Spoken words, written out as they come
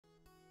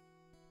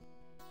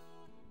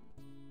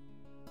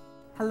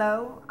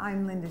Hello,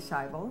 I'm Linda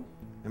Scheibal.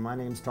 And my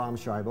name's Tom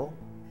Scheibal.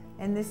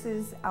 And this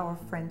is our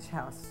French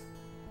house.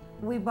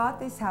 We bought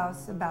this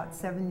house about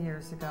 7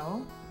 years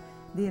ago.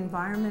 The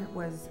environment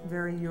was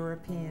very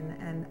European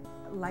and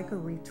like a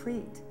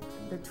retreat.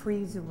 The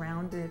trees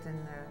around it and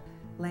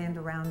the land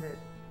around it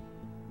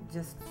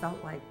just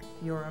felt like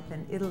Europe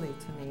and Italy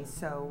to me.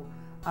 So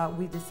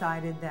we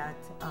decided that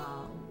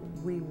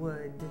we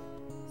would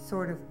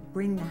sort of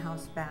bring the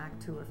house back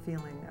to a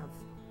feeling of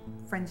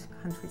French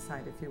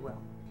countryside, if you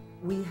will.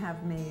 We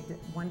have made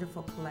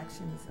wonderful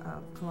collections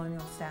of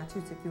colonial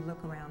statues if you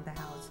look around the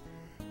house,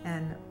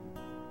 and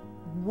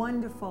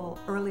wonderful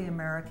early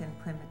American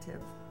primitive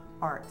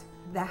art.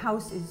 The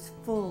house is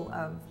full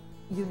of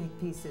unique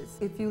pieces.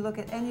 If you look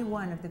at any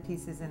one of the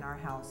pieces in our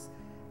house,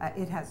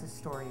 it has a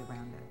story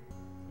around it.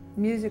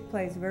 Music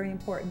plays a very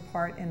important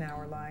part in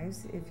our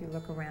lives. If you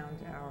look around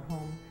our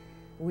home,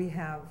 we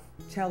have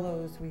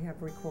cellos, we have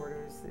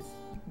recorders, this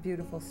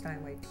beautiful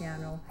Steinway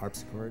piano.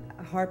 Harpsichord.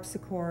 A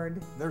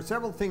harpsichord. There are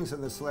several things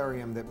in the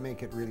solarium that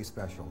make it really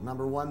special.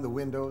 Number one, the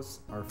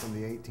windows are from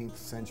the 18th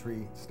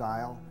century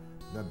style.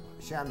 The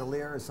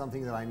chandelier is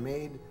something that I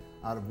made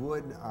out of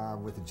wood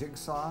with a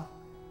jigsaw.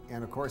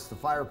 And of course the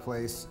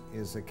fireplace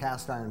is a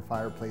cast iron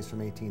fireplace from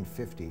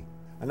 1850.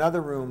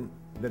 Another room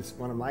that's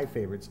one of my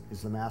favorites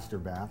is the master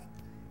bath.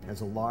 It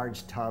has a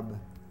large tub,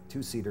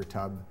 two-seater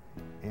tub,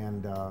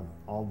 and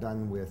all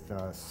done with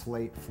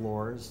slate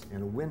floors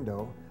and a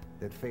window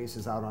that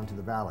faces out onto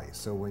the valley.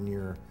 So when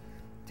you're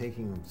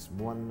taking this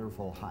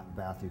wonderful hot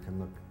bath, you can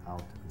look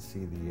out and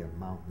see the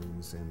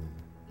mountains and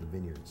the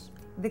vineyards.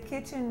 The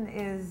kitchen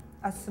is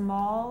a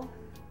small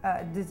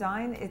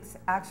design. It's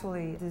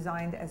actually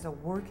designed as a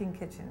working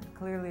kitchen,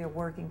 clearly a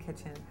working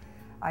kitchen.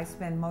 I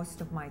spend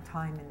most of my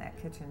time in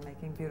that kitchen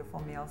making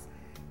beautiful meals.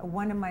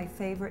 One of my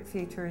favorite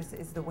features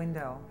is the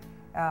window.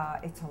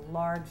 It's a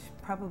large,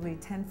 probably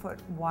 10-foot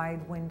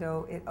wide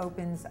window. It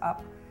opens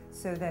up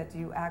so that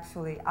you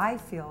actually, I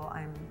feel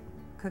I'm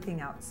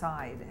cooking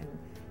outside and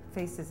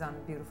faces on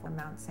the beautiful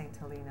Mount St.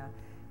 Helena,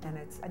 and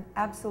it's an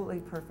absolutely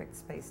perfect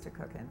space to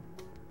cook in.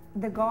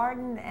 The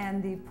garden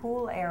and the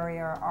pool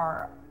area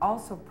are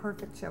also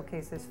perfect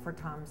showcases for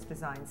Tom's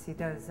designs. He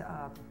does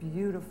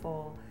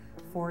beautiful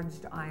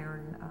forged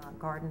iron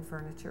garden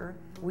furniture.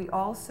 We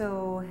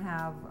also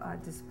have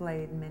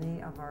displayed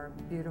many of our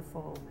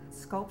beautiful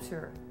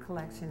sculpture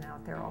collection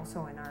out there,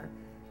 also in our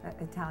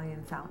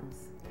Italian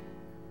fountains.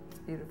 It's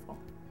beautiful.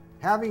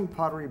 Having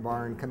Pottery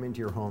Barn come into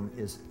your home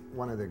is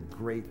one of the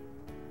great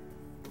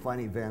fun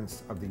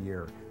events of the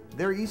year.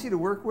 They're easy to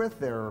work with,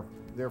 they're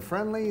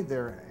friendly,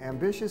 they're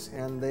ambitious,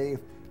 and they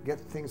get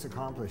things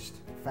accomplished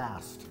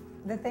fast.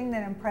 The thing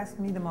that impressed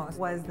me the most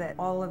was that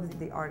all of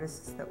the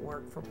artists that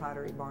work for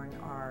Pottery Barn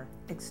are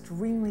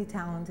extremely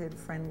talented,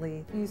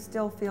 friendly. You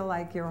still feel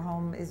like your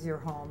home is your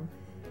home,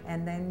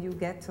 and then you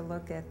get to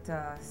look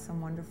at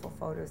some wonderful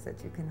photos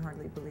that you can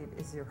hardly believe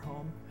is your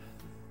home.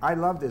 I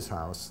love this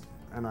house,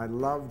 and I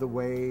love the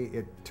way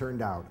it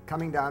turned out.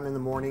 Coming down in the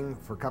morning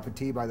for a cup of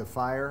tea by the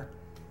fire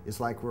is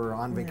like we're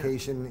on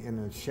vacation in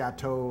a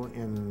chateau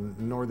in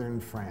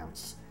northern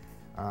France.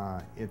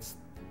 It's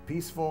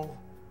peaceful,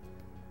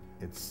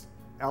 it's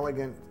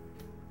elegant,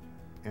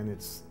 and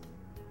it's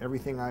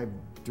everything I've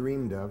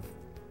dreamed of,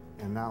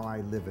 and now I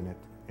live in it,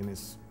 and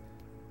it's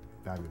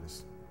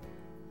fabulous.